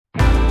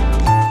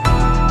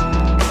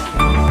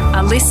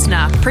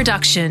listener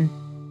production.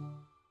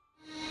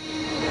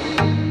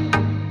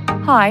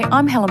 Hi,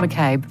 I'm Helen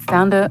McCabe,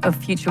 founder of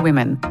Future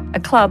Women, a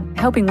club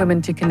helping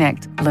women to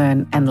connect,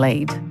 learn and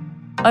lead.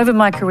 Over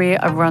my career,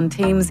 I've run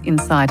teams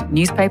inside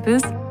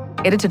newspapers,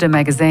 edited a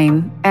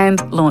magazine and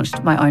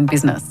launched my own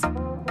business.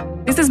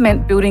 This has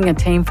meant building a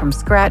team from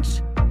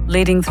scratch,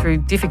 leading through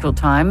difficult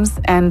times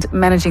and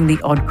managing the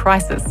odd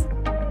crisis.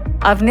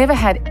 I've never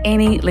had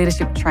any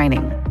leadership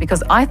training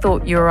because I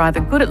thought you were either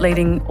good at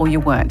leading or you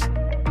weren't.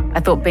 I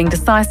thought being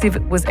decisive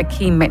was a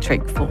key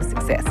metric for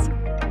success.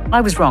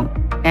 I was wrong,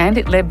 and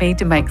it led me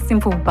to make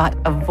simple but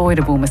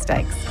avoidable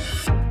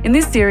mistakes. In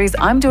this series,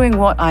 I'm doing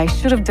what I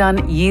should have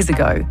done years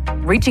ago,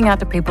 reaching out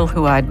to people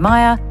who I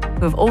admire,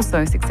 who have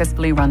also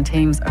successfully run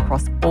teams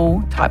across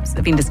all types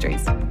of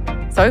industries.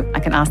 So I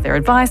can ask their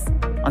advice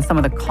on some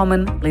of the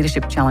common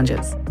leadership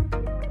challenges.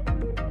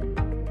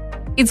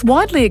 It's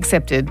widely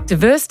accepted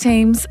diverse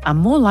teams are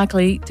more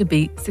likely to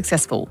be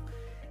successful.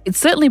 It's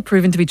certainly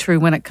proven to be true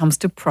when it comes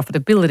to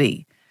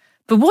profitability.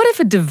 But what if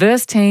a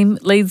diverse team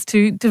leads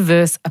to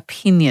diverse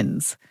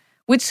opinions,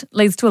 which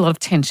leads to a lot of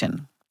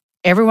tension?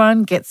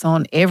 Everyone gets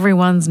on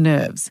everyone's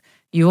nerves.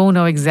 You all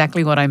know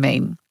exactly what I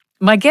mean.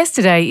 My guest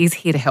today is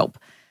here to help.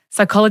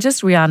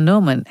 Psychologist Rian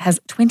Norman has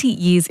 20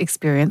 years'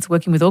 experience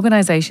working with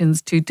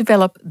organisations to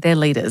develop their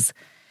leaders.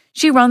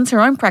 She runs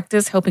her own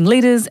practice helping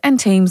leaders and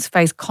teams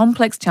face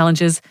complex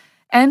challenges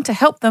and to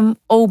help them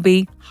all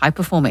be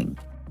high-performing.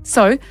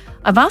 So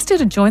I've asked her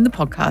to join the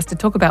podcast to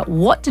talk about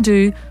what to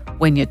do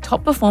when your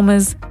top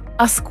performers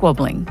are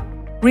squabbling.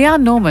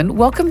 Rian Norman,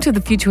 welcome to the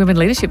Future Women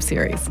Leadership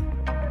Series.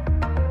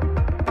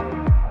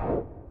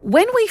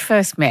 When we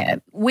first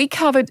met, we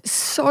covered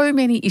so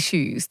many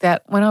issues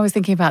that when I was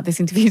thinking about this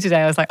interview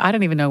today, I was like, I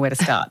don't even know where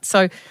to start.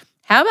 So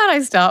how about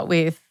I start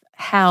with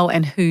how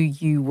and who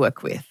you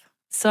work with?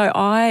 So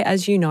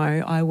as you know,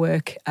 I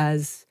work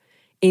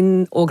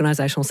in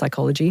organisational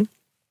psychology.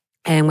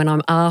 And when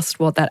I'm asked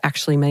what that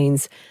actually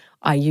means,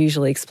 I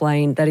usually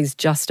explain that is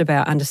just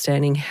about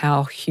understanding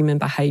how human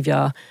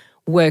behaviour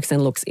works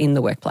and looks in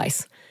the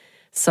workplace.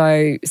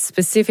 So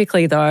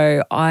specifically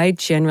though, I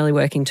generally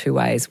work in two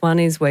ways. One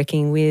is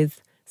working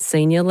with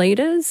senior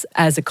leaders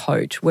as a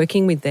coach,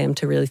 working with them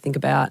to really think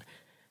about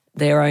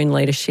their own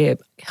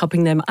leadership,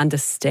 helping them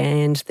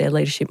understand their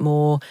leadership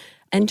more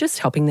and just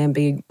helping them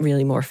be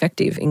really more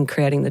effective in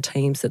creating the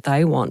teams that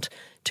they want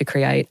to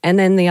create. And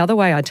then the other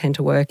way I tend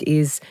to work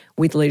is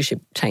with leadership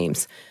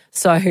teams.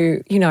 So,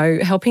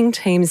 helping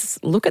teams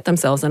look at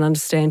themselves and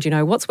understand,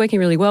 what's working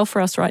really well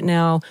for us right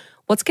now,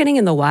 what's getting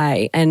in the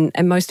way, and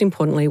most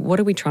importantly,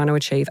 what are we trying to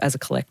achieve as a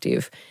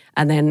collective,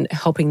 and then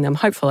helping them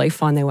hopefully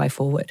find their way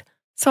forward.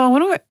 So I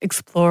want to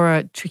explore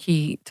a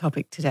tricky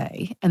topic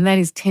today, and that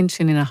is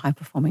tension in a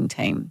high-performing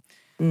team.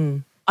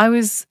 I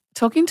was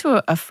talking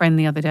to a friend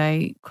the other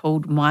day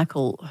called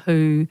Michael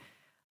who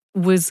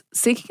was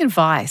seeking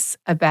advice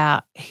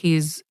about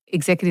his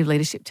executive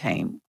leadership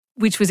team,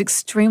 which was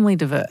extremely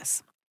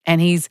diverse. And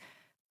he's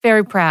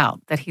very proud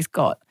that he's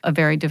got a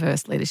very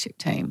diverse leadership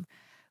team.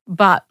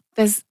 But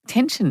there's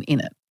tension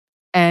in it.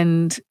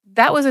 And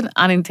that was an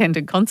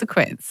unintended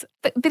consequence.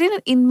 But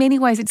in many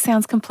ways, it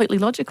sounds completely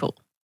logical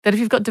that if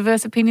you've got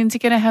diverse opinions, you're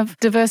going to have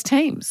diverse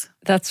teams.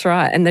 That's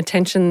right. And the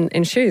tension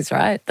ensues,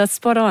 right? That's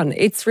spot on.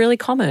 It's really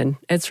common.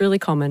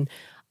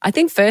 I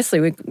think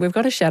firstly, we've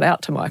got to shout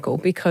out to Michael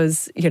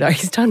because,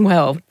 he's done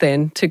well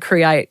then to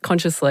create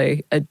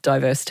consciously a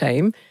diverse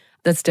team.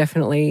 That's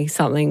definitely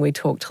something we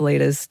talk to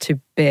leaders to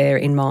bear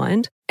in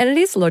mind. And it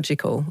is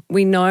logical.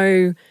 We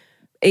know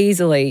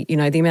easily,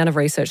 the amount of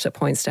research that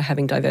points to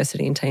having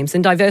diversity in teams,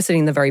 and diversity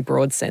in the very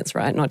broad sense,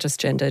 right? Not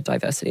just gender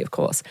diversity, of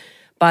course.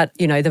 But,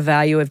 the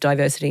value of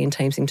diversity in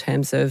teams in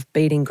terms of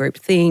beating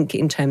groupthink,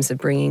 in terms of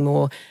bringing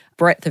more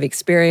breadth of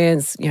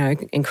experience,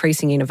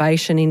 increasing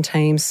innovation in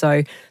teams.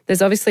 So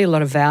there's obviously a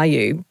lot of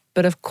value.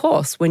 But of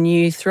course, when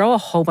you throw a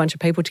whole bunch of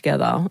people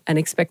together and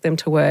expect them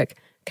to work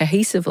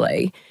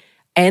cohesively,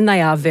 and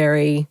they are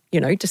very,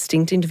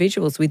 distinct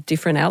individuals with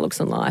different outlooks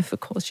on life,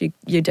 of course,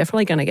 you're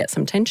definitely going to get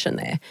some tension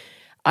there.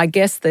 I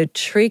guess the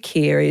trick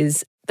here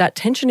is that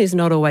tension is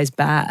not always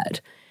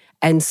bad.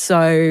 And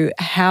so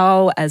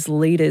how, as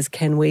leaders,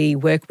 can we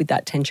work with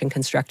that tension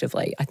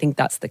constructively? I think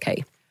that's the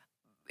key.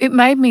 It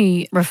made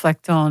me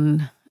reflect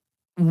on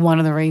one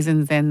of the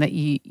reasons then that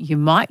you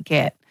might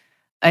get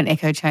an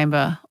echo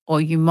chamber or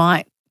you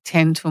might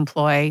tend to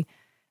employ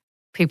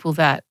people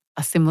that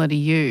are similar to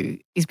you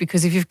is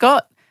because if you've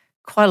got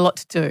quite a lot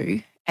to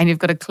do and you've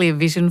got a clear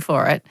vision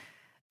for it,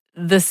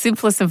 the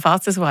simplest and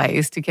fastest way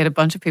is to get a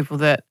bunch of people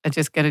that are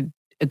just going to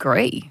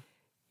agree.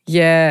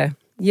 Yeah,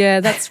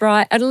 that's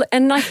right.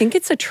 And I think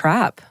it's a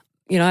trap.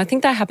 I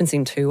think that happens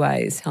in two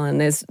ways, Helen.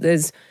 There's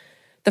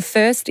the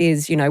first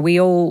is, we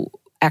all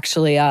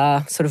actually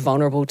are sort of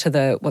vulnerable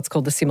to what's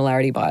called the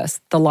similarity bias,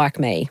 the like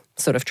me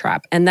sort of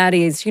trap. And that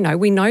is,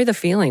 we know the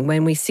feeling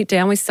when we sit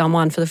down with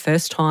someone for the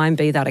first time,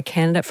 be that a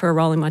candidate for a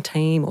role in my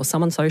team or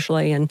someone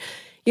socially, and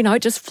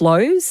it just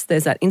flows.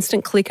 There's that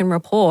instant click and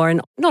rapport,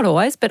 and not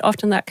always, but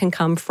often that can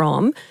come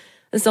from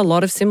there's a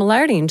lot of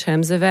similarity in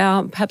terms of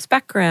our perhaps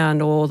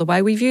background or the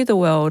way we view the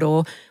world,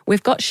 or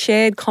we've got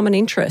shared common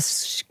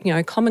interests,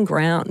 common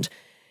ground.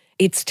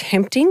 It's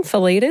tempting for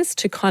leaders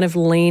to kind of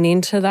lean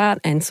into that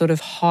and sort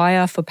of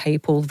hire for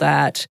people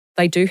that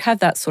they do have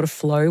that sort of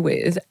flow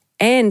with.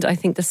 And I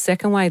think the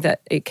second way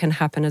that it can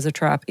happen as a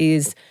trap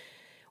is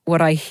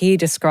what I hear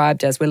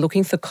described as we're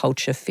looking for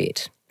culture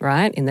fit,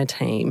 right, in the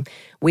team.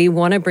 We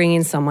want to bring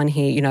in someone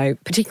here,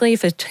 particularly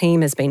if a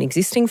team has been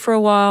existing for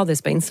a while,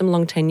 there's been some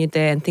long tenure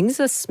there and things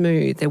are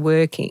smooth, they're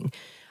working.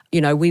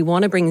 We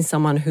want to bring in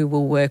someone who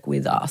will work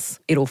with us.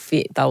 It'll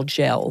fit, they'll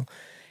gel.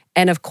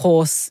 And of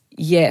course,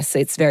 yes,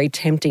 it's very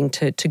tempting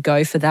to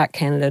go for that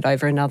candidate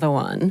over another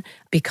one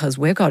because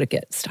we've got to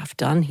get stuff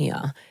done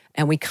here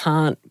and we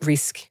can't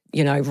risk,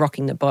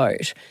 rocking the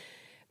boat.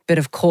 But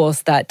of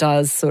course, that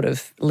does sort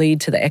of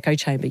lead to the echo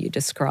chamber you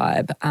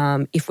describe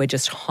if we're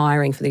just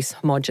hiring for this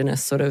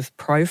homogenous sort of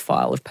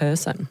profile of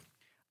person.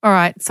 All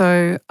right,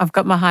 so I've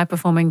got my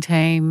high-performing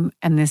team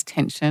and there's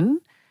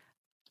tension.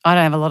 I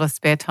don't have a lot of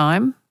spare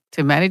time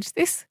to manage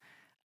this.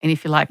 And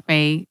if you're like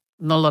me,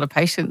 not a lot of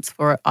patience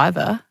for it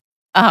either.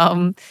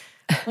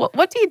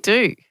 What do you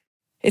do?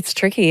 It's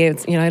tricky.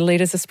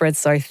 Leaders are spread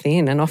so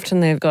thin and often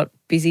they've got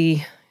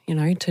busy,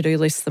 to-do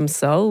lists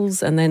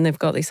themselves and then they've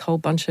got this whole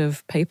bunch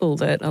of people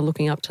that are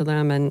looking up to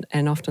them and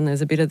often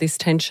there's a bit of this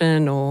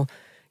tension or,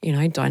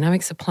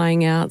 dynamics are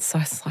playing out. So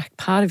it's like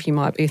part of you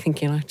might be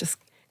thinking,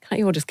 can't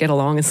you all just get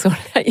along and sort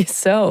it out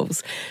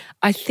yourselves?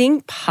 I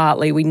think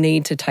partly we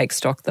need to take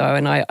stock though,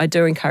 and I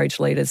do encourage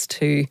leaders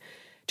to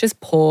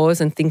just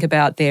pause and think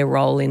about their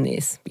role in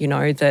this,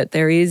 that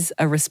there is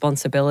a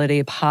responsibility,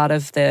 a part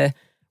of the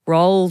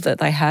role that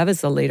they have as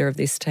the leader of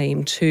this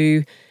team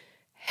to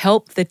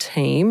help the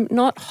team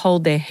not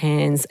hold their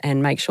hands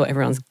and make sure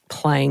everyone's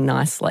playing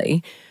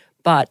nicely,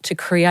 but to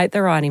create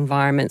the right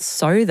environment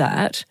so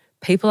that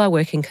people are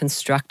working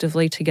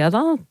constructively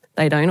together.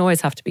 They don't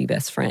always have to be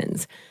best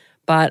friends.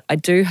 But I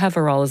do have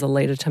a role as a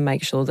leader to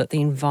make sure that the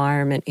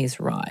environment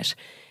is right.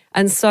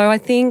 And so I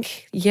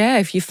think,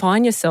 if you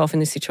find yourself in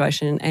this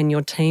situation and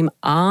your team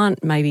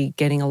aren't maybe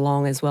getting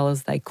along as well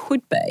as they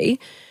could be,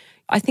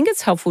 I think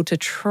it's helpful to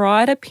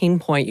try to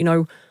pinpoint,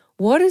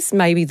 what is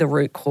maybe the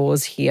root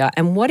cause here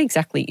and what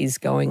exactly is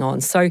going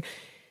on. So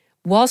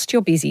whilst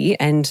you're busy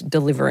and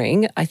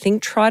delivering, I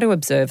think try to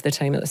observe the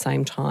team at the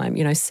same time,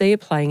 see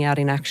it playing out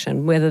in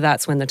action, whether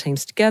that's when the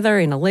team's together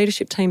in a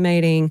leadership team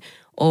meeting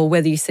or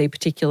whether you see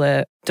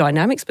particular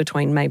dynamics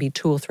between maybe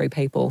 2 or 3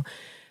 people.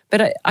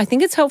 But I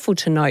think it's helpful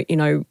to note,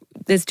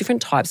 there's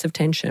different types of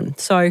tension.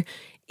 So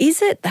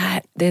is it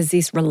that there's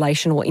this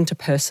relational,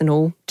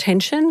 interpersonal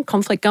tension,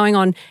 conflict going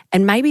on,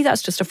 and maybe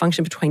that's just a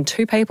function between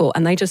 2 people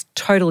and they just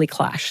totally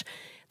clash?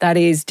 That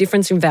is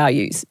difference in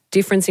values,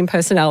 difference in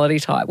personality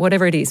type,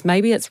 whatever it is.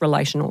 Maybe it's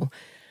relational.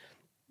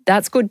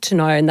 That's good to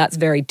know, and that's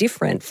very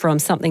different from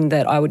something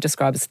that I would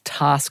describe as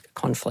task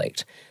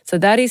conflict. So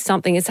that is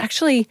something, it's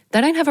actually,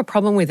 they don't have a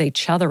problem with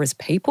each other as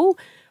people,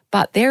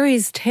 but there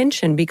is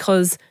tension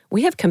because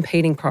we have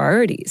competing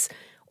priorities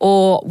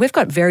or we've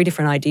got very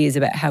different ideas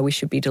about how we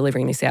should be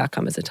delivering this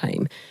outcome as a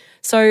team.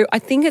 So I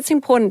think it's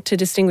important to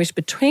distinguish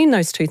between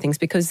those 2 things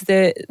because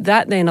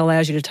that then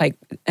allows you to take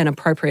an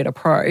appropriate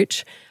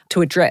approach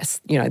to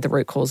address, the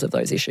root cause of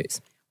those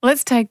issues. Well,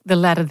 let's take the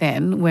latter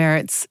then, where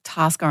it's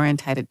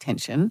task-orientated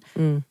tension.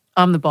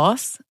 I'm the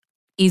boss.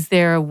 Is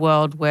there a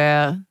world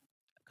where,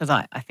 because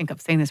I think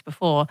I've seen this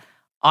before,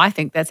 I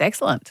think that's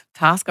excellent.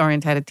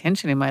 Task-orientated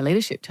tension in my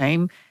leadership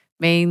team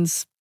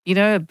means,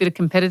 a bit of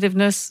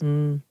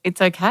competitiveness.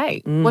 It's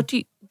okay. What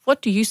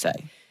do you say?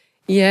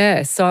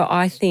 Yeah, so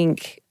I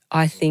think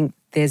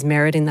there's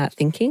merit in that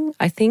thinking.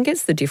 I think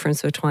it's the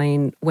difference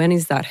between when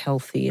is that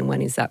healthy and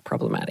when is that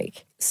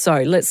problematic.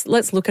 So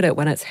let's look at it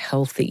when it's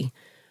healthy.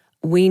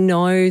 We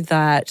know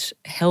that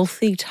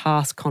healthy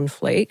task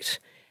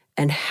conflict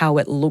and how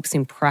it looks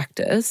in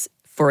practice,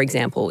 for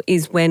example,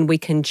 is when we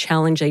can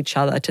challenge each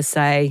other to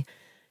say,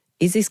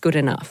 is this good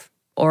enough?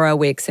 Or are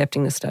we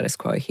accepting the status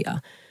quo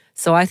here?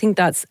 So I think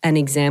that's an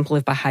example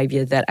of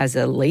behaviour that as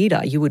a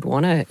leader you would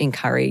want to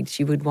encourage,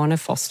 you would want to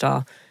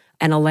foster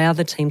and allow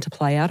the team to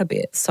play out a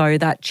bit. So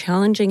that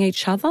challenging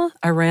each other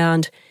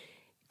around,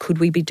 could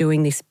we be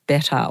doing this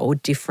better or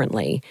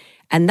differently?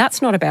 And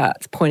that's not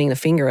about pointing the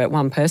finger at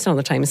one person on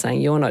the team and saying,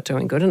 you're not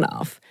doing good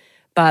enough.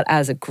 But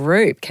as a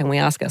group, can we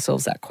ask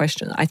ourselves that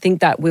question? I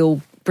think that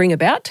will bring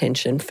about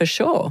tension for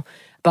sure.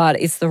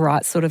 But it's the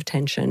right sort of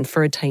tension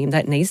for a team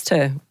that needs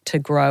to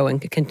grow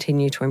and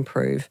continue to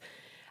improve.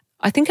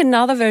 I think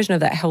another version of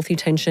that healthy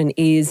tension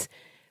is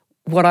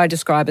what I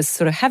describe as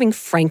sort of having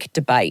frank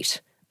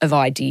debate of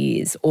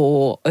ideas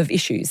or of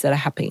issues that are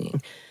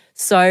happening.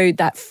 So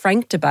that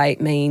frank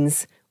debate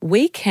means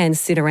we can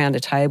sit around a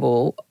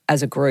table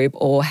as a group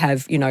or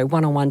have,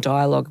 one-on-one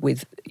dialogue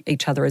with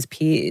each other as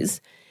peers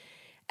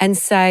and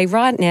say,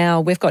 right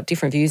now, we've got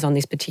different views on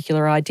this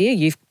particular idea.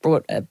 You've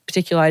brought a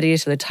particular idea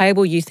to the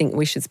table. You think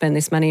we should spend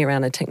this money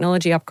around a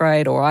technology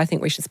upgrade, or I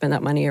think we should spend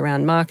that money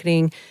around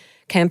marketing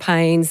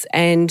campaigns.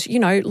 And,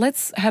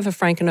 let's have a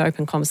frank and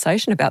open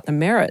conversation about the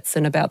merits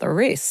and about the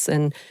risks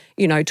and,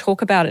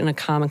 talk about it in a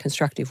calm and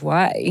constructive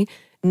way,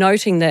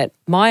 noting that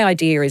my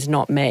idea is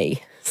not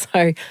me.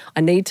 So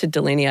I need to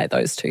delineate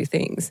those two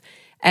things.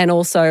 And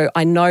also,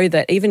 I know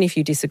that even if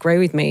you disagree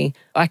with me,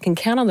 I can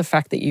count on the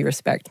fact that you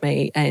respect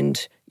me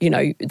and,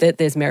 that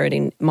there's merit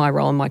in my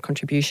role and my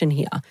contribution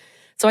here.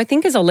 So I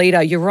think as a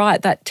leader, you're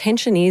right, that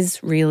tension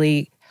is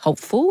really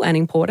helpful and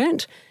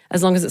important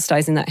as long as it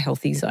stays in that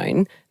healthy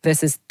zone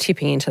versus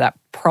tipping into that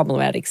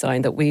problematic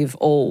zone that we've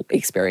all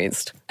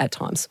experienced at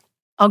times.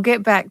 I'll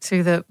get back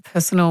to the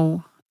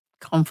personal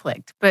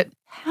conflict, but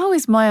how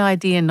is my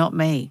idea not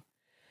me?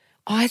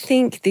 I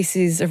think this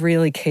is a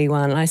really key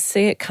one. I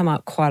see it come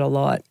up quite a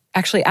lot.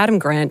 Actually, Adam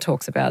Grant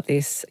talks about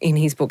this in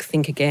his book,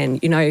 Think Again.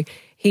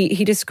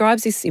 He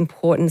describes this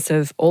importance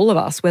of all of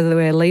us, whether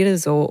we're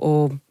leaders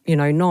or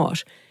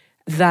not,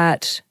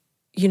 that,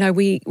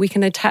 we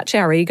can attach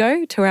our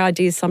ego to our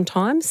ideas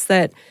sometimes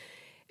that,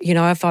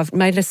 if I've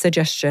made a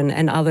suggestion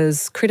and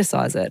others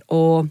criticise it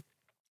or,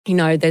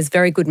 there's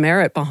very good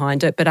merit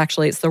behind it, but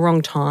actually it's the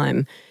wrong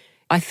time.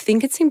 I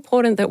think it's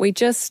important that we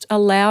just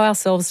allow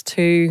ourselves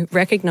to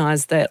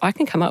recognise that I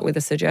can come up with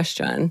a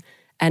suggestion,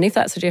 and if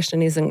that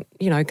suggestion isn't,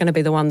 going to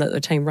be the one that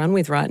the team run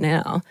with right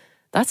now,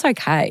 that's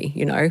okay,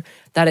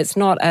 that it's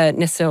not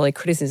necessarily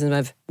criticism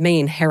of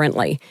me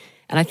inherently.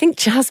 And I think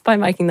just by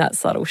making that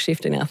subtle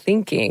shift in our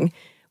thinking,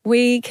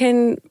 we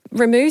can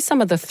remove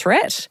some of the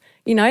threat,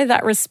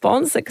 that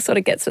response that sort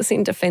of gets us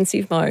in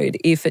defensive mode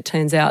if it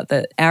turns out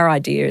that our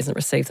idea isn't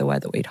received the way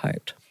that we'd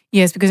hoped.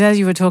 Yes, because as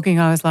you were talking,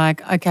 I was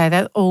like, okay,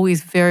 that all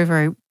is very,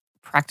 very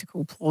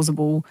practical,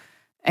 plausible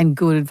and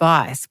good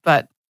advice.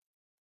 But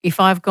if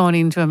I've gone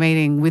into a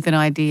meeting with an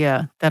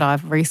idea that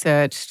I've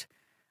researched,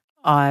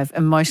 I've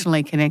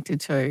emotionally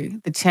connected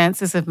to, the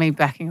chances of me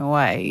backing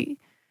away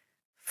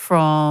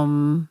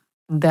from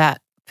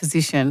that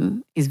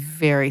position is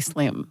very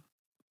slim.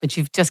 But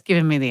you've just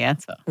given me the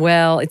answer.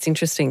 Well, it's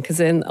interesting because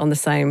then on the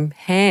same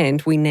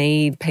hand, we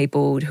need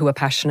people who are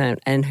passionate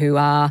and who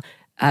are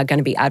going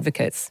to be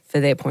advocates for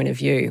their point of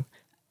view.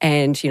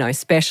 And,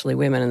 especially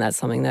women, and that's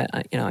something that,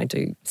 I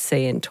do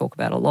see and talk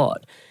about a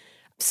lot.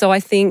 So I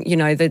think,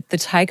 the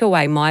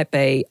takeaway might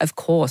be, of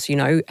course,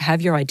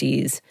 have your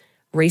ideas,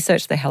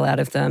 research the hell out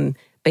of them,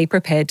 be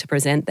prepared to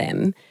present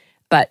them,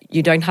 but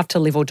you don't have to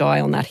live or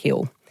die on that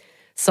hill.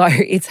 So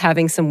it's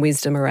having some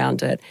wisdom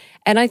around it.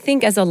 And I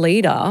think as a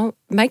leader,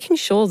 making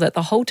sure that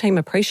the whole team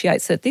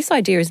appreciates that this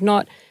idea is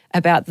not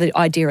about the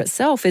idea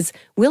itself, is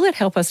will it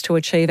help us to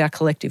achieve our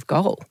collective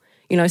goal?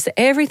 So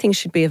everything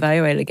should be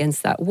evaluated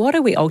against that. What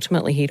are we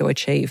ultimately here to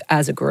achieve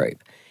as a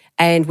group?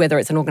 And whether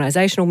it's an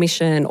organisational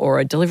mission or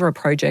a deliver a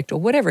project or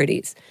whatever it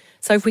is.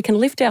 So if we can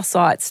lift our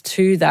sights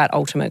to that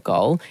ultimate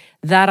goal,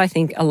 that I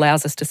think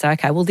allows us to say,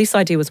 okay, well, this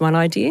idea was one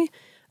idea.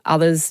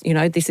 Others,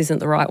 this isn't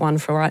the right one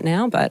for right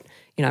now, but,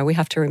 we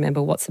have to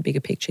remember what's the bigger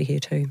picture here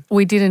too.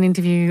 We did an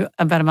interview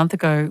about a month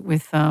ago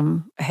with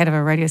a head of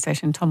a radio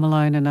station, Tom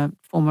Malone, and a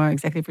former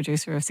executive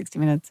producer of 60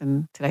 Minutes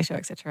and Today Show,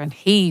 etc. And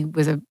he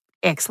was an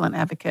excellent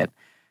advocate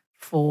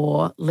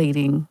for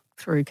leading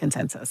through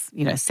consensus,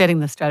 setting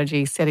the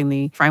strategy, setting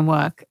the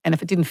framework. And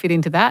if it didn't fit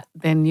into that,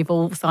 then you've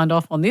all signed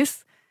off on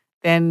this.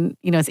 Then,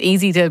 it's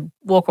easy to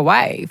walk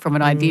away from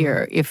an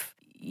idea if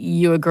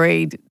you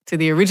agreed to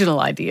the original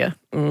idea.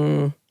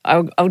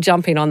 I'll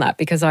jump in on that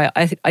because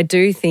I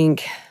do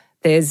think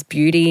there's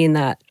beauty in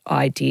that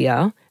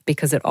idea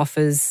because it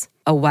offers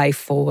a way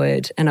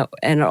forward and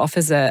it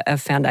offers a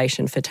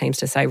foundation for teams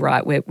to say,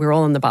 right, we're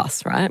all on the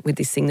bus, right, with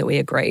this thing that we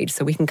agreed.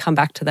 So we can come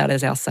back to that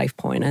as our safe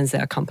point, as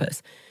our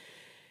compass.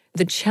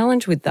 The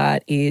challenge with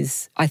that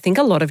is I think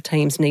a lot of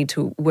teams need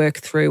to work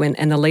through,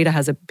 and the leader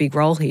has a big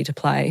role here to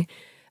play,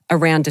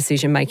 around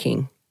decision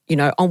making.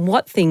 On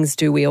what things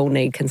do we all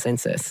need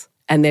consensus?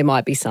 And there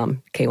might be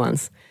some key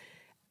ones.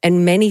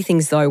 And many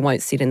things, though,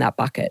 won't sit in that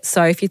bucket.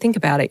 So if you think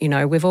about it,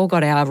 we've all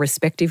got our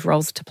respective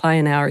roles to play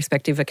and our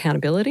respective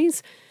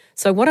accountabilities.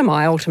 So what am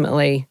I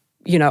ultimately,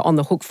 on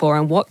the hook for,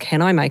 and what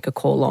can I make a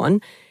call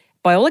on?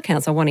 By all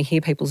accounts, I want to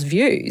hear people's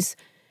views,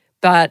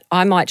 but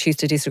I might choose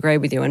to disagree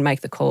with you and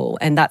make the call,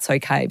 and that's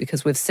okay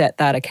because we've set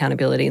that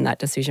accountability and that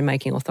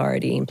decision-making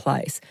authority in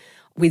place.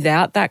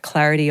 Without that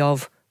clarity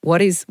of what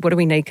do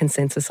we need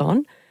consensus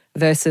on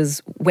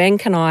versus when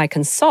can I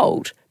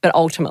consult, but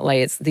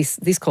ultimately it's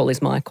this call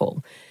is my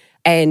call.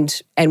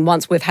 And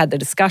once we've had the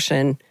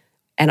discussion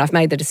and I've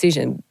made the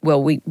decision,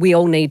 well, we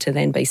all need to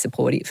then be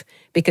supportive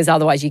because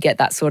otherwise you get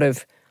that sort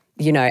of,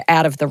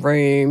 out of the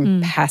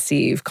room,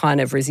 passive kind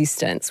of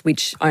resistance,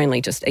 which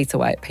only just eats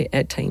away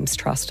at teams'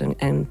 trust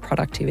and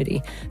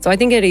productivity. So I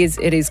think it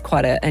is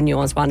quite a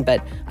nuanced one,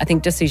 but I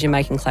think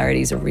decision-making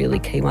clarity is a really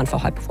key one for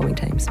high-performing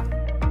teams.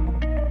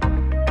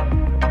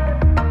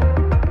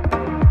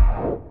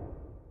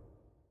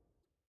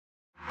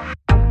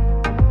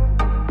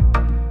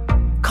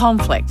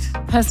 Conflict,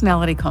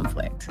 personality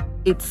conflict.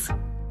 It's,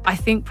 I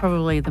think,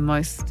 probably the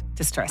most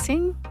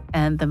distressing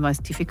and the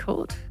most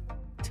difficult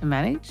to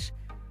manage.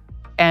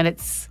 And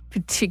it's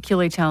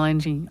particularly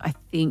challenging, I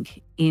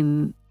think,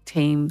 in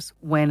teams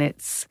when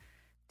it's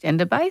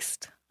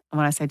gender-based. And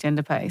when I say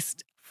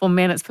gender-based, for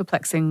men it's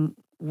perplexing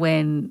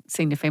when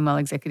senior female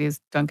executives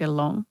don't get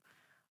along.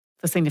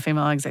 For senior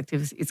female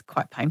executives, it's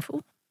quite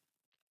painful.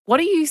 What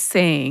are you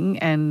seeing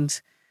and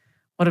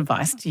what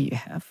advice do you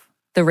have?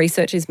 The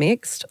research is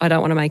mixed. I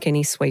don't want to make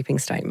any sweeping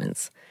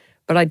statements,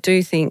 but I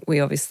do think we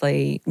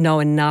obviously know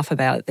enough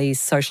about these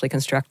socially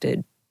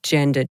constructed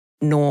gendered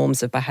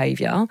norms of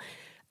behaviour.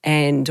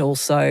 And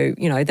also,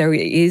 there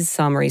is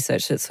some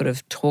research that sort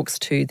of talks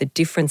to the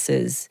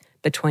differences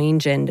between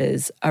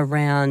genders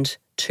around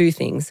two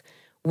things.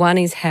 One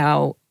is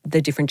how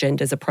the different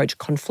genders approach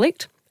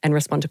conflict and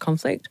respond to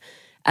conflict.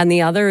 And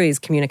the other is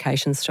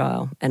communication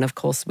style. And of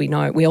course, we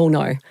all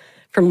know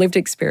from lived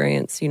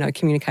experience,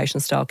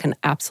 communication style can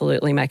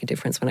absolutely make a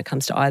difference when it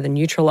comes to either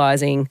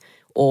neutralising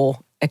or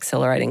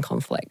accelerating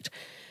conflict.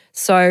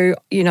 So,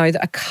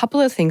 a couple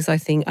of things I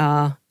think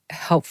are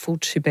helpful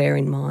to bear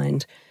in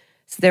mind.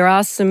 So there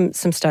are some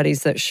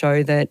studies that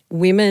show that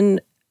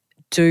women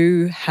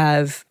do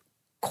have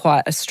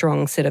quite a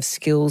strong set of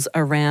skills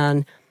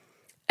around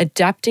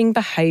adapting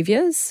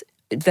behaviours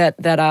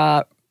that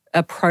are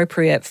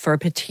appropriate for a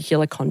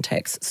particular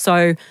context.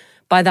 So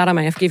by that, I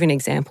may have to give you an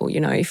example.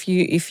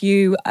 If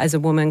you as a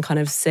woman kind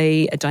of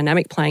see a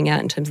dynamic playing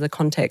out in terms of the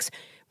context,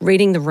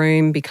 reading the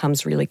room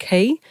becomes really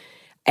key.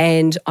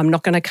 And I'm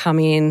not going to come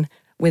in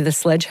with a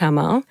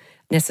sledgehammer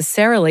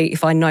necessarily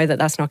if I know that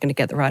that's not going to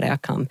get the right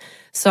outcome.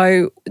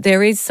 So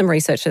there is some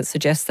research that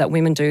suggests that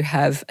women do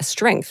have a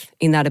strength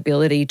in that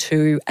ability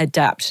to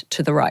adapt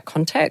to the right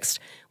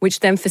context, which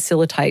then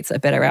facilitates a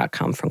better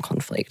outcome from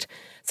conflict.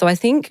 So I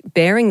think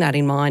bearing that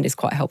in mind is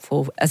quite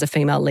helpful as a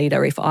female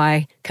leader if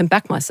I can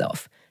back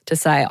myself to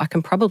say I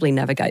can probably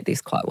navigate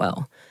this quite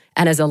well.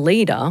 And as a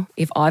leader,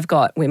 if I've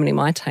got women in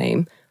my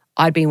team,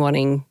 I'd be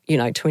wanting,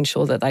 to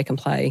ensure that they can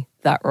play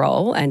that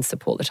role and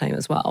support the team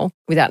as well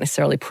without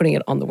necessarily putting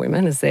it on the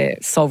women as their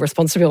sole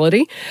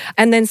responsibility.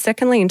 And then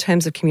secondly, in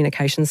terms of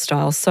communication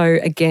style, so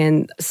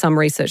again, some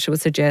research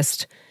would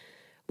suggest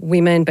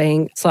women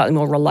being slightly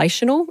more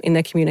relational in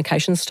their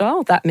communication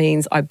style. That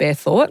means I bear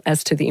thought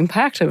as to the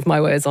impact of my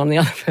words on the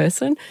other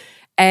person.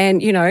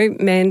 And,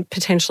 men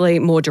potentially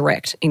more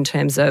direct in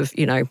terms of,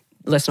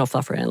 let's not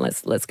fluff around,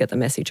 let's get the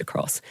message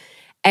across.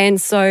 And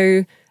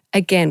so,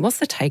 again, what's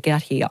the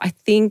takeout here? I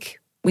think,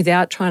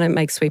 without trying to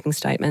make sweeping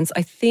statements,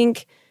 I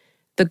think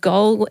the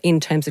goal in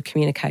terms of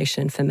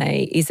communication for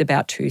me is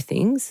about two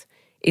things.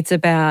 It's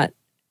about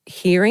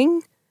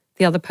hearing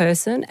the other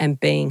person and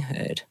being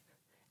heard.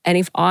 And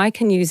if I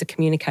can use a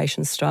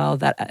communication style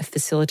that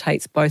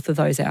facilitates both of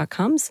those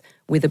outcomes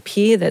with a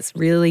peer that's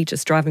really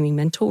just driving me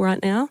mental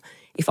right now,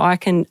 if I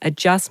can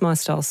adjust my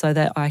style so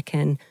that I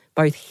can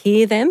both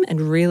hear them and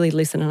really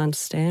listen and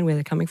understand where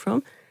they're coming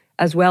from,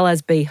 as well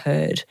as be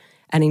heard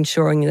and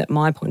ensuring that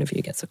my point of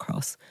view gets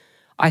across.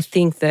 I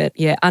think that,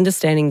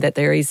 understanding that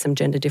there is some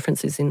gender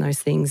differences in those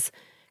things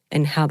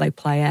and how they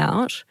play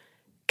out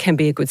can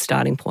be a good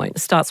starting point. It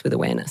starts with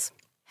awareness.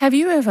 Have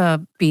you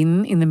ever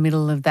been in the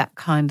middle of that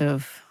kind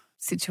of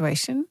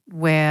situation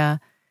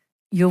where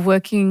you're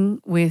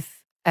working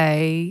with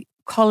a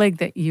colleague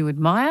that you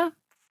admire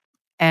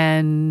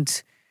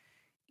and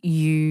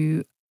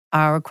you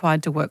are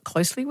required to work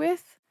closely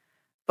with,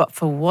 but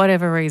for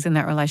whatever reason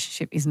that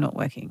relationship is not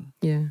working?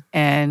 Yeah.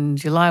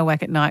 And you lie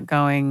awake at night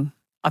going,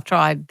 I've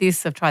tried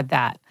this, I've tried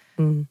that.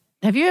 Mm.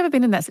 Have you ever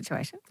been in that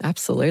situation?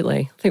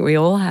 Absolutely. I think we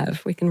all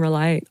have. We can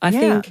relate. I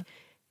think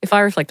if I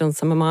reflect on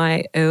some of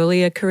my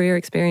earlier career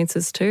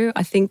experiences too,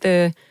 I think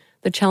the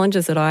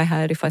challenges that I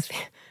had, if I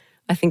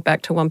think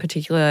back to one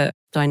particular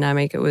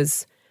dynamic, it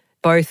was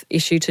both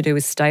issue to do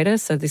with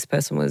status. So this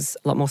person was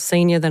a lot more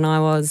senior than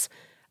I was,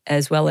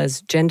 as well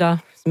as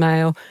gender,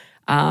 male,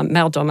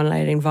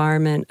 male-dominated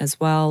environment as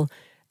well.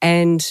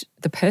 And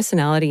the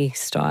personality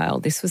style,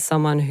 this was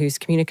someone whose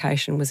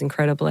communication was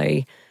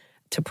incredibly,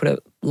 to put it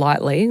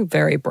lightly,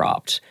 very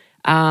abrupt,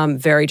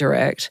 very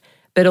direct,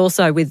 but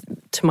also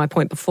to my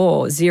point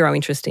before, zero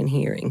interest in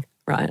hearing,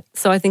 right?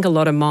 So I think a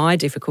lot of my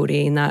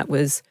difficulty in that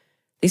was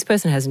this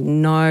person has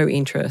no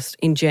interest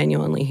in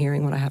genuinely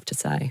hearing what I have to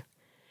say.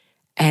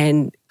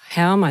 And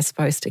how am I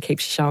supposed to keep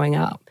showing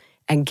up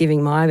and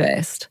giving my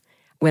best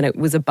when it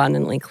was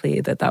abundantly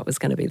clear that that was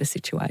going to be the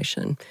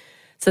situation?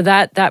 So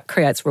that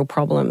creates real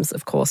problems,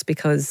 of course,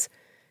 because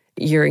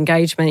your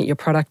engagement, your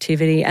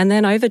productivity, and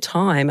then over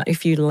time,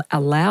 if you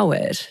allow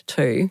it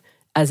to,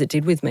 as it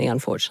did with me,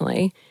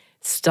 unfortunately,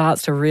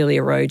 starts to really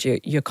erode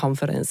your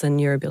confidence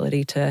and your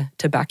ability to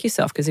back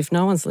yourself. Because if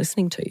no one's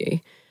listening to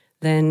you,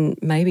 then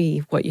maybe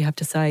what you have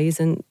to say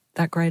isn't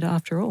that great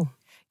after all.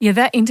 Yeah,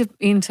 that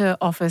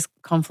inter-office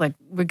conflict,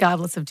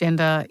 regardless of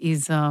gender,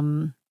 is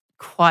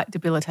quite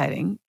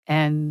debilitating.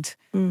 And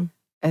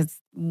as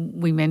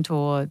we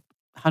mentor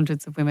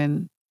hundreds of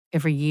women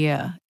every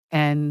year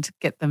and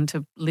get them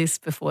to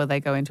list before they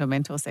go into a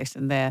mentor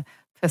session their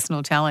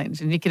personal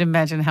challenge. And you can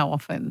imagine how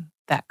often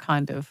that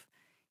kind of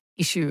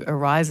issue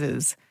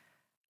arises.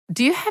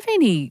 Do you have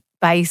any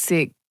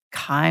basic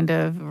kind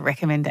of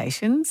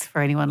recommendations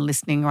for anyone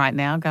listening right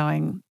now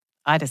going,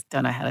 I just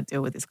don't know how to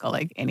deal with this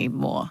colleague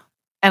anymore?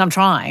 And I'm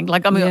trying.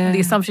 The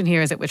assumption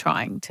here is that we're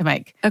trying to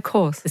make of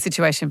course the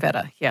situation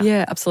better. Yeah.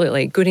 Yeah,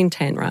 absolutely. Good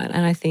intent, right?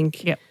 And I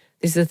think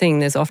this is the thing,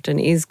 there's often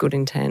is good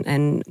intent,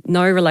 and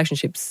no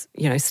relationships,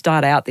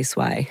 start out this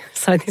way.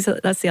 So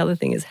that's the other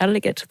thing, is how did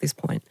it get to this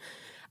point?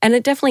 And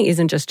it definitely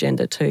isn't just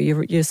gender too.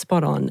 You're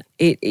spot on.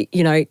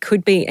 It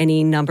could be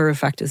any number of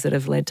factors that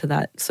have led to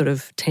that sort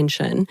of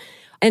tension.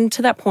 And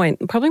to that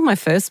point, probably my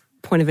first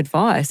point of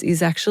advice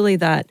is actually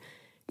that,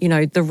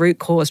 the root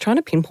cause, trying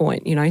to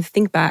pinpoint,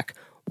 think back,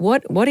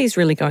 what is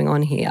really going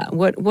on here?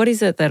 What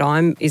is it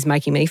that is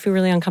making me feel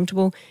really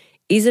uncomfortable?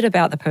 Is it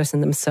about the person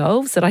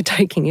themselves that I'm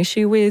taking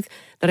issue with,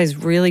 that is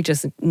really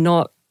just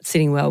not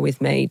sitting well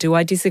with me? Do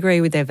I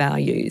disagree with their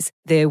values,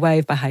 their way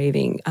of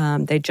behaving,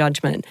 their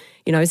judgment?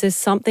 Is there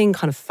something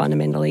kind of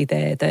fundamentally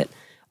there that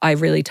I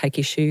really take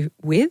issue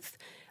with?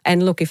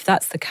 And look, if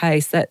that's the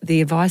case, that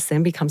the advice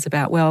then becomes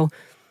about, well,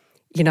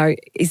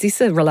 is this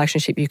a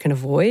relationship you can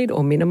avoid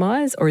or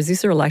minimise, or is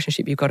this a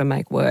relationship you've got to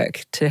make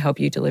work to help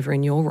you deliver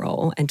in your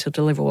role and to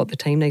deliver what the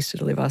team needs to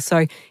deliver?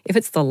 So if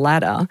it's the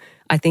latter,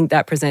 I think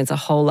that presents a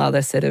whole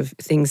other set of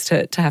things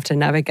to have to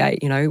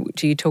navigate.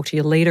 Do you talk to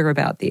your leader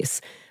about this?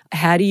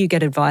 How do you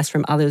get advice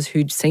from others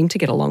who seem to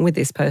get along with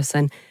this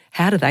person?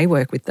 How do they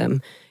work with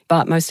them?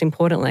 But most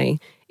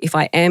importantly, if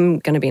I am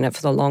going to be in it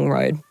for the long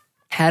road,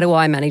 how do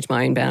I manage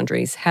my own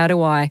boundaries? How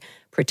do I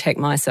protect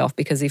myself?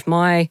 Because if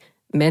my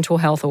mental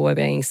health or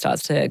well-being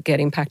starts to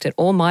get impacted,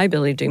 or my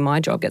ability to do my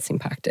job gets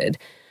impacted,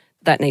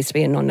 that needs to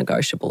be a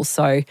non-negotiable.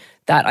 So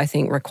that, I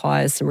think,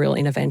 requires some real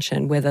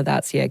intervention, whether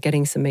that's,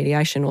 getting some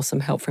mediation or some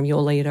help from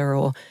your leader,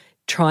 or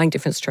trying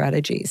different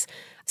strategies.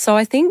 So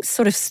I think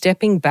sort of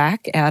stepping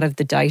back out of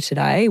the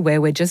day-to-day where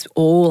we're just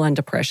all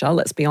under pressure,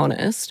 let's be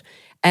honest,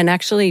 and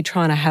actually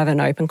trying to have an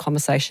open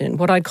conversation,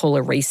 what I'd call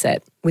a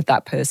reset with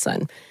that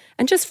person,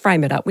 and just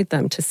frame it up with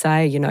them to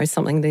say,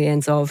 something at the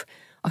ends of,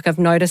 like, I've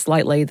noticed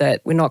lately that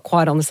we're not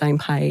quite on the same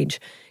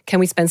page. Can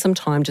we spend some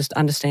time just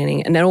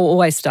understanding? And then I'll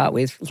always start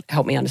with,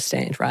 help me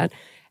understand, right?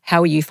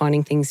 How are you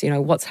finding things?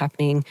 What's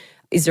happening?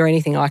 Is there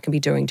anything I can be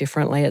doing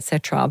differently,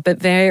 etc.? But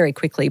very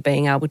quickly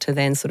being able to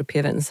then sort of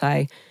pivot and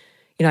say,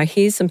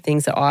 here's some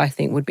things that I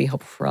think would be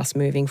helpful for us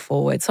moving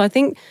forward. So I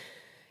think,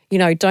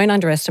 don't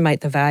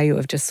underestimate the value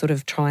of just sort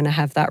of trying to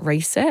have that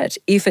reset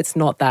if it's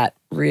not that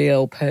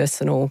real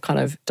personal kind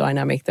of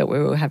dynamic that we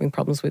were having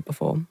problems with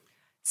before.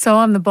 So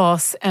I'm the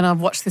boss and I've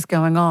watched this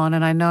going on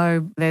and I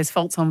know there's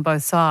faults on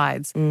both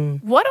sides.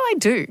 What do I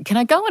do? Can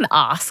I go and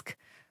ask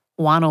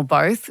one or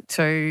both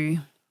to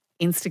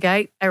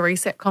instigate a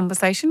reset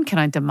conversation? Can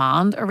I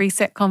demand a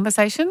reset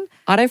conversation?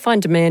 I don't find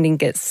demanding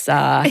gets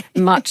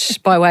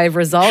much by way of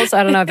results.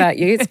 I don't know about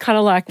you. It's kind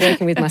of like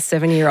working with my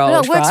 7-year-old,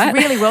 Well, it works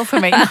really well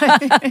for me.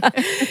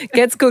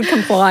 Gets good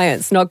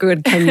compliance, not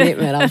good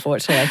commitment,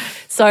 unfortunately.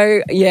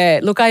 So,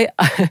 look,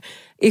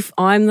 if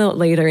I'm the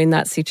leader in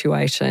that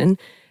situation,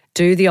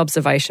 do the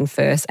observation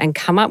first and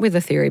come up with a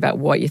theory about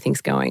what you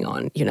think's going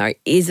on.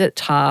 Is it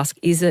task?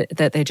 Is it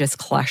that they're just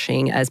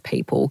clashing as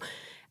people?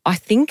 I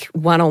think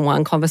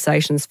one-on-one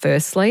conversations,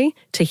 firstly,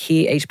 to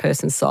hear each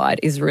person's side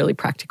is really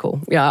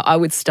practical. I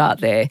would start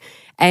there.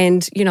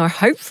 And,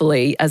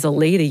 hopefully as a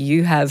leader,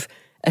 you have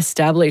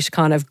established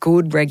kind of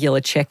good regular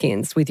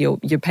check-ins with your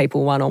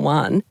people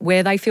one-on-one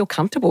where they feel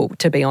comfortable,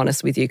 to be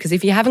honest with you. Because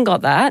if you haven't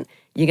got that,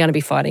 you're going to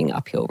be fighting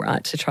uphill,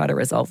 right, to try to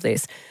resolve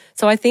this.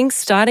 So I think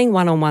starting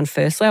one-on-one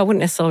firstly, I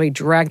wouldn't necessarily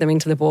drag them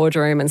into the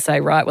boardroom and say,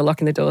 right, we're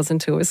locking the doors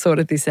until we've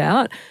sorted this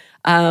out.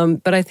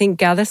 But I think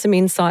gather some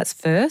insights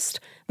first.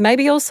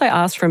 Maybe also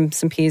ask from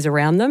some peers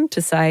around them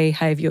to say,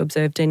 hey, have you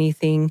observed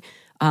anything?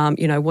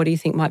 What do you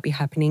think might be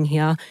happening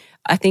here?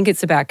 I think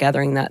it's about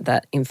gathering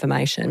that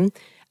information.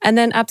 And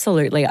then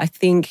absolutely, I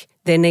think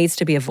there needs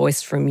to be a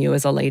voice from you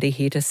as a leader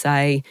here to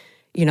say,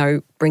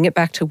 bring it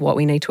back to what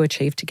we need to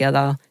achieve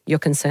together, your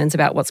concerns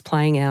about what's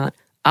playing out,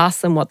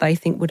 ask them what they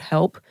think would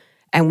help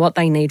and what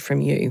they need from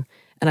you.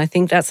 And I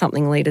think that's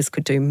something leaders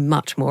could do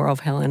much more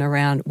of, Helen,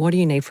 around what do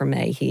you need from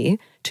me here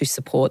to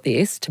support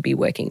this to be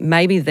working?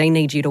 Maybe they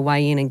need you to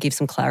weigh in and give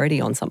some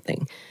clarity on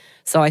something.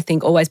 So I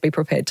think always be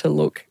prepared to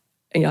look,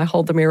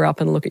 hold the mirror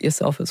up and look at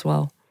yourself as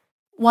well.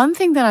 One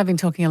thing that I've been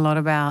talking a lot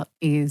about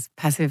is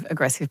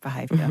passive-aggressive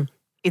behaviour. Mm-hmm.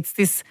 It's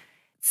this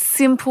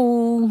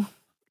simple,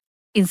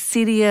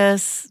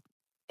 insidious,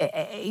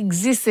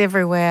 exists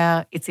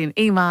everywhere. It's in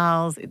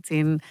emails, it's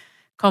in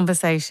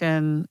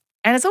conversation,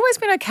 and it's always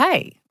been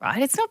okay,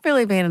 right? It's not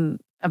really been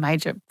a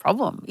major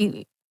problem.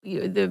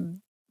 The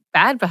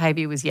bad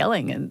behaviour was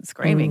yelling and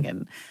screaming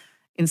and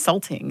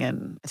insulting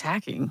and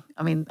attacking.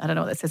 I mean, I don't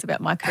know what that says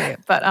about my career,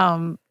 but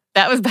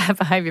that was bad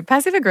behaviour.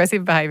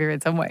 Passive-aggressive behaviour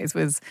in some ways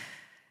was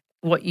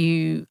what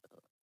you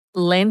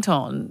lent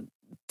on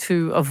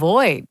to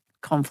avoid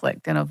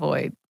conflict and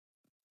avoid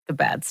the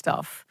bad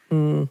stuff.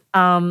 But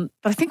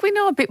I think we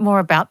know a bit more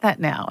about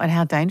that now and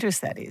how dangerous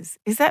that is.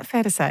 Is that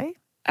fair to say?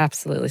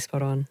 Absolutely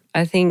spot on.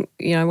 I think,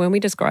 when we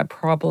describe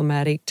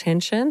problematic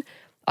tension,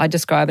 I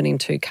describe it in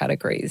two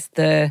categories.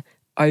 The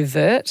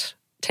overt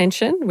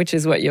tension, which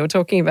is what you're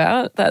talking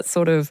about, that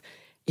sort of,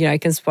 you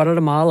can spot it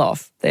a mile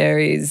off. There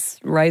is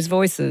raised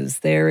voices.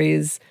 There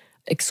is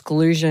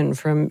exclusion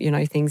from,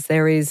 things.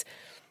 There is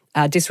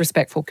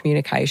disrespectful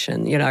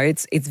communication.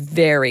 It's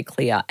very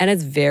clear and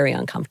it's very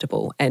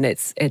uncomfortable and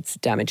it's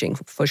damaging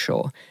for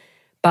sure.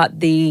 But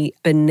the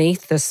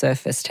beneath the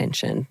surface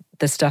tension,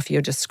 the stuff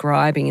you're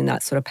describing in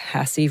that sort of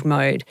passive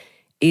mode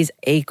is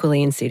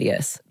equally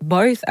insidious,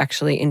 both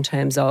actually in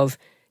terms of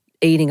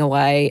eating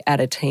away at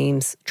a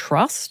team's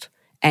trust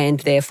and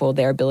therefore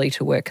their ability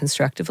to work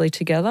constructively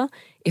together.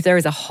 If there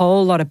is a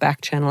whole lot of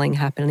back channeling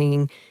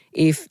happening,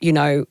 if,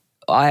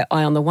 I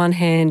on the one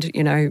hand,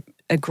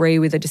 agree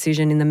with a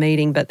decision in the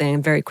meeting, but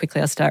then very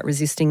quickly I start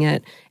resisting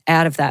it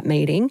out of that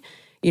meeting,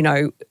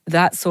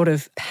 that sort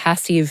of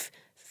passive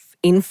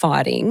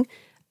infighting,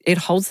 it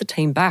holds the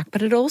team back,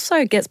 but it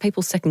also gets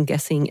people second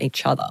guessing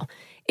each other.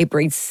 It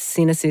breeds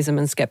cynicism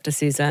and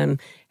skepticism.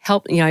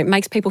 It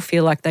makes people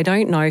feel like they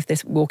don't know if they're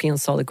walking on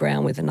solid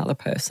ground with another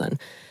person.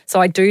 So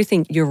I do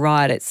think you're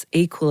right, it's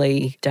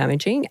equally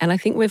damaging, and I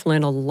think we've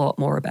learned a lot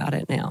more about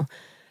it now.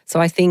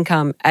 So I think,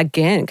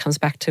 again, it comes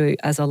back to,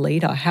 as a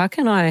leader, how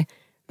can I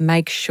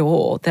make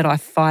sure that I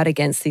fight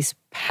against this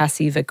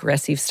passive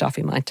aggressive stuff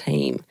in my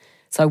team?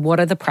 So what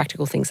are the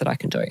practical things that I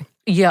can do?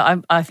 Yeah,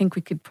 I think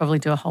we could probably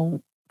do a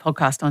whole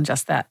podcast on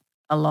just that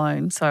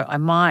alone. So I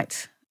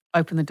might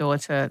open the door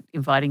to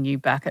inviting you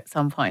back at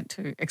some point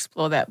to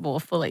explore that more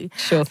fully.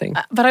 Sure thing.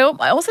 But I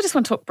also just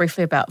want to talk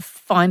briefly about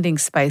finding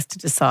space to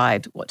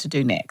decide what to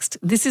do next.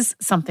 This is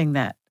something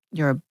that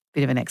you're a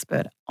bit of an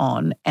expert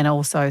on, and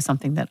also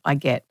something that I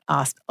get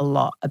asked a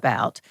lot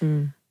about.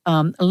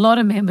 A lot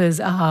of members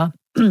are,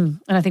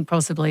 and I think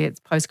possibly it's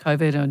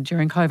post-COVID or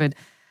during COVID,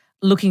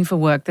 looking for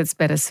work that's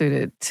better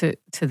suited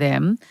to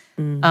them.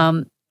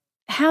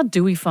 How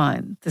do we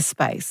find the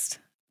space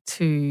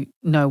to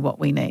know what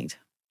we need?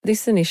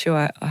 This is an issue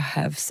I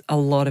have a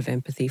lot of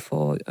empathy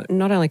for,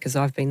 not only because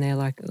I've been there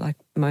like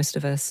most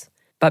of us,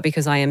 but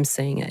because I am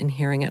seeing it and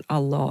hearing it a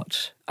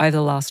lot over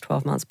the last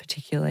 12 months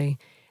particularly.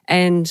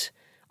 And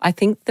I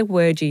think the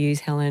word you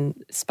use,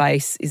 Helen,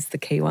 space, is the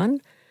key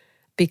one,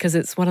 because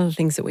it's one of the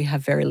things that we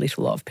have very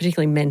little of,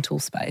 particularly mental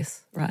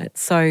space, right?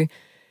 So a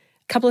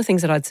couple of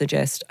things that I'd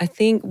suggest. I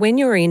think when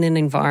you're in an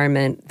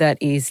environment that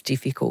is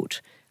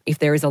difficult, if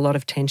there is a lot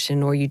of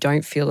tension or you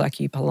don't feel like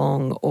you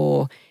belong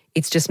or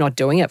it's just not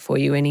doing it for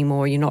you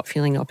anymore, you're not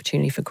feeling an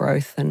opportunity for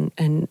growth and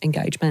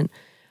engagement,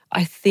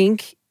 I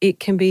think it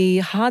can be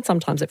hard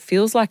sometimes. It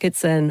feels like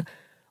it's an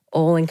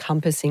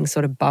all-encompassing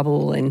sort of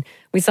bubble, and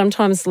we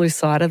sometimes lose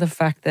sight of the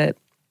fact that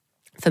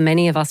for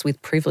many of us with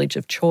privilege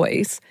of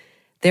choice,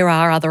 there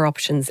are other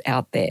options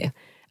out there.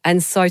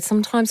 And so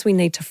sometimes we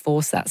need to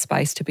force that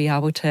space to be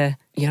able to,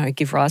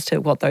 give rise to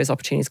what those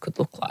opportunities could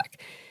look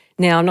like.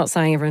 Now, I'm not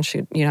saying everyone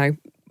should,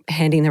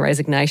 hand in the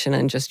resignation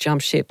and just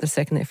jump ship the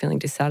second they're feeling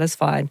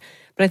dissatisfied.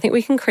 But I think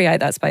we can create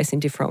that space in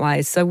different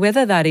ways. So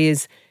whether that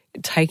is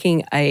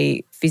taking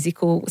a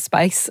physical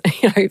space,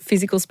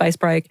 physical space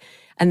break,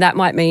 and that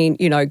might mean,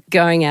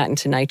 going out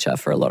into nature.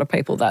 For a lot of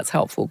people, that's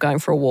helpful, going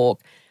for a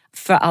walk.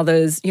 For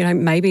others,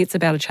 maybe it's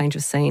about a change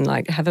of scene,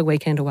 like have a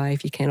weekend away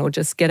if you can, or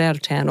just get out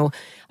of town. Or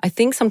I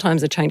think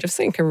sometimes a change of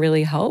scene can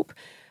really help.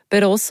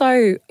 But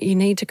also you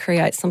need to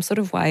create some sort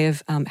of way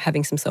of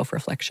having some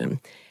self-reflection.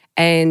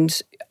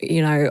 And,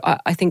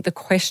 I think the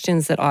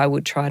questions that I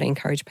would try to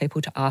encourage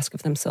people to ask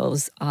of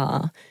themselves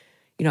are,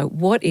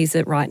 what is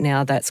it right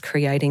now that's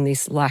creating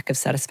this lack of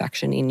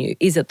satisfaction in you?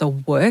 Is it the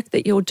work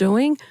that you're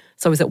doing?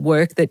 So is it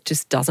work that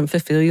just doesn't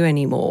fulfill you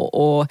anymore?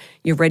 Or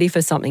you're ready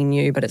for something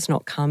new, but it's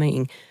not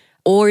coming?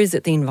 Or is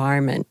it the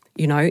environment?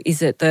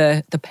 Is it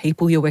the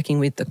people you're working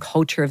with, the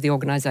culture of the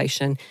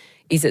organisation?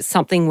 Is it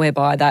something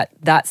whereby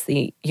that's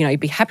the, you'd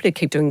be happy to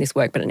keep doing this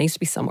work, but it needs to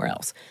be somewhere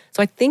else?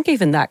 So I think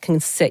even that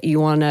can set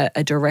you on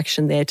a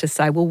direction there to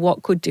say, well,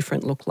 what could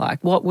different look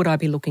like? What would I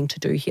be looking to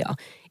do here?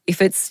 If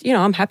it's,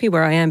 I'm happy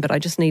where I am, but I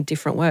just need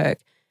different work,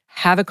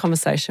 have a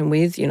conversation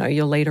with,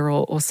 your leader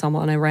or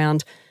someone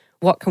around,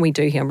 what can we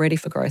do here? I'm ready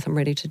for growth. I'm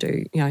ready to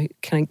do,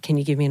 can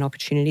you give me an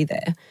opportunity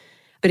there?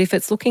 But if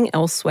it's looking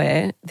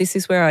elsewhere, this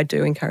is where I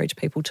do encourage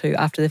people to,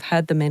 after they've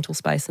had the mental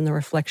space and the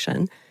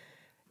reflection,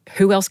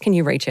 who else can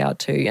you reach out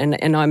to?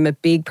 And I'm a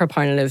big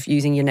proponent of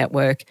using your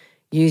network,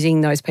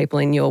 using those people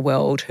in your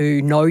world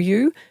who know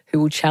you, who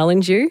will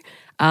challenge you,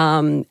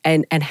 and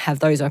have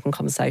those open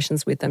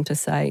conversations with them to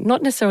say,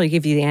 not necessarily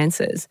give you the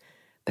answers,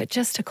 but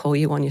just to call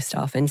you on your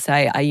stuff and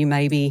say, are you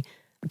maybe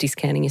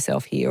discounting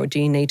yourself here, or do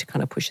you need to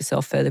kind of push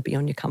yourself further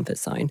beyond your comfort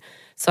zone?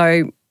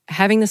 So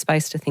having the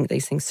space to think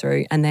these things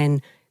through and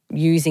then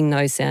using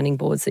those sounding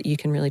boards that you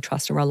can really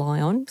trust and rely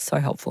on, so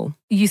helpful.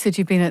 You said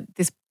you've been at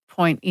this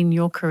point in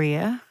your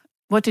career.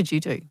 What did you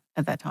do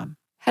at that time?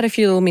 Had a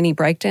few little mini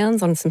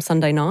breakdowns on some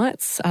Sunday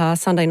nights.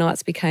 Sunday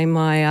nights became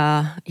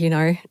my,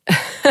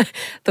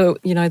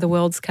 the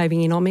world's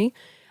caving in on me.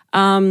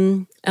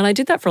 And I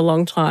did that for a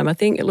long time. I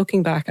think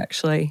looking back,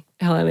 actually,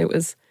 Helen, it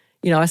was,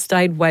 I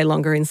stayed way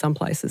longer in some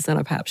places than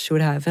I perhaps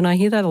should have. And I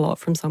hear that a lot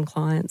from some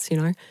clients,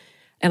 and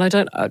I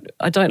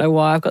don't know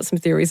why. I've got some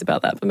theories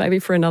about that, but maybe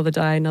for another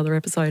day, another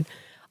episode.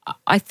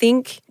 I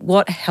think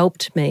what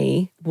helped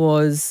me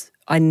was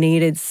I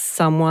needed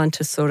someone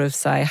to sort of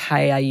say,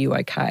 hey, are you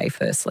okay?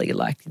 Firstly,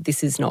 like,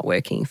 this is not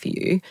working for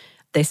you.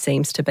 There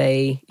seems to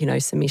be,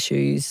 some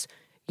issues.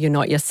 You're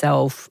not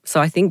yourself.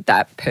 So I think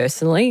that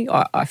personally,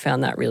 I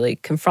found that really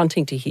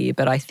confronting to hear,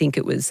 but I think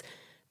it was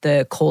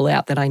the call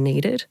out that I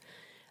needed.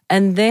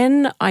 And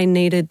then I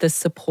needed the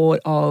support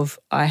of,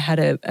 I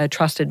had a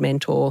trusted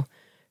mentor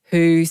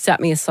who sat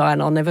me aside,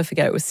 and I'll never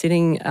forget, it was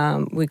sitting,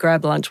 we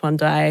grabbed lunch one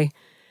day,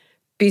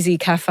 busy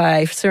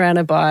cafe,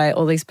 surrounded by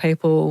all these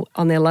people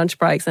on their lunch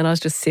breaks, and I was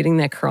just sitting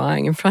there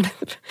crying in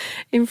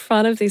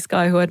front of this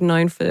guy who I'd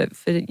known for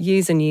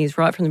years and years,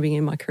 right from the beginning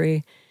of my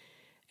career.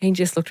 And he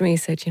just looked at me and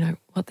said,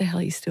 what the hell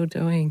are you still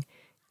doing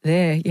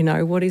there?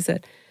 What is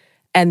it?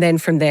 And then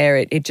from there,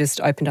 it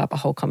just opened up a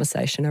whole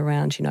conversation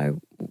around,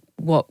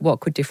 what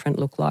could different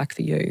look like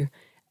for you,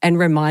 and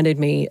reminded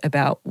me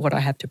about what I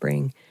have to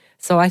bring.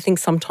 So I think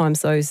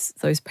sometimes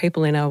those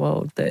people in our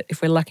world, that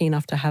if we're lucky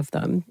enough to have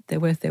them, they're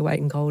worth their weight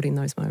in gold in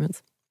those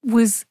moments.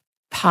 Was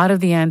part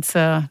of the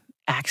answer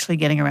actually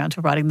getting around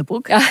to writing the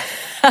book?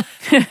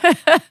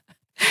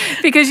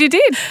 Because you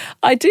did.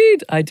 I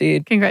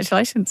did.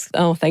 Congratulations.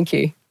 Oh, thank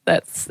you.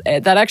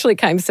 That actually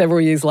came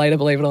several years later,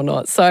 believe it or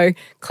not. So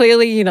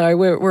clearly,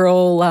 we're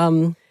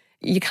all,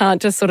 you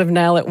can't just sort of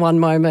nail it one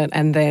moment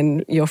and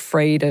then you're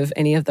freed of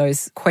any of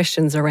those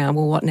questions around,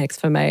 well, what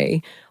next for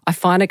me? I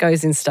find it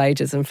goes in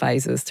stages and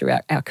phases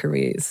throughout our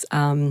careers.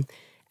 And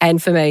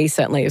for me,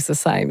 certainly it's the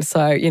same.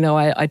 So,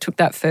 I took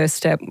that first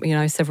step,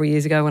 several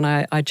years ago when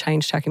I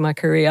changed tack in my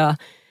career,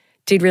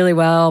 did really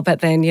well, but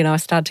then, I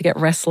started to get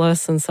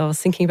restless. And so I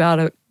was thinking about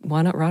it,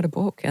 why not write a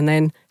book? And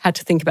then had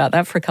to think about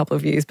that for a couple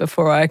of years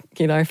before I,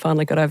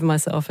 finally got over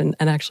myself and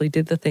actually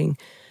did the thing.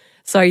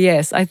 So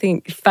yes, I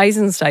think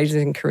phases and stages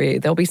in career,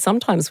 there'll be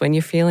sometimes when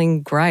you're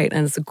feeling great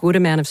and it's a good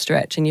amount of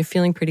stretch and you're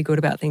feeling pretty good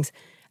about things.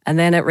 And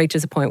then it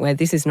reaches a point where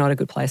this is not a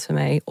good place for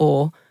me,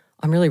 or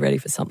I'm really ready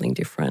for something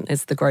different.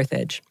 It's the growth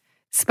edge.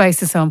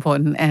 Space is so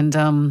important.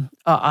 And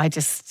I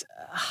just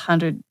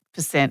 100%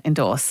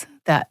 endorse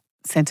that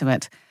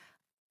sentiment.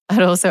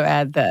 I'd also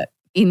add that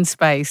in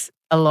space,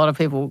 a lot of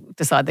people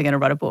decide they're going to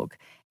write a book,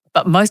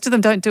 but most of them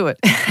don't do it.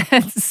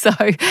 So,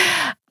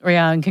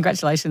 Rhian,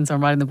 congratulations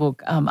on writing the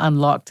book,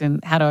 Unlocked,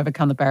 and How to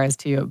Overcome the Barriers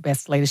to Your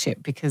Best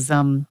Leadership, because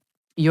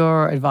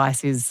your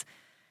advice is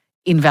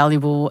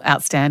invaluable,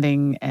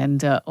 outstanding,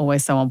 and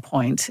always so on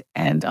point.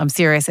 And I'm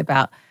serious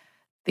about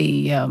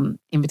the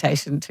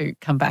invitation to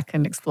come back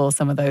and explore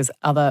some of those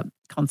other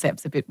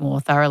concepts a bit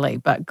more thoroughly.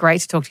 But great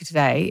to talk to you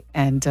today,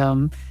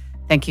 and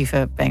thank you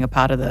for being a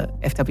part of the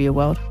FW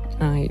world.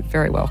 Oh, you're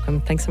very welcome.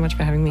 Thanks so much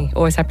for having me.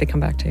 Always happy to come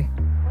back to you.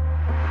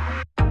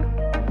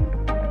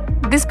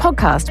 This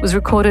podcast was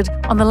recorded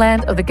on the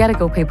land of the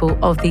Gadigal people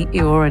of the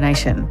Eora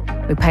Nation.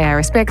 We pay our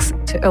respects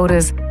to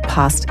elders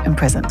past and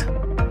present.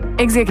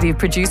 Executive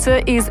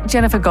producer is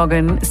Jennifer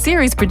Goggin,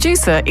 series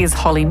producer is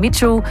Holly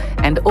Mitchell,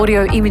 and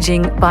audio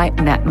imaging by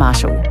Nat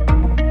Marshall.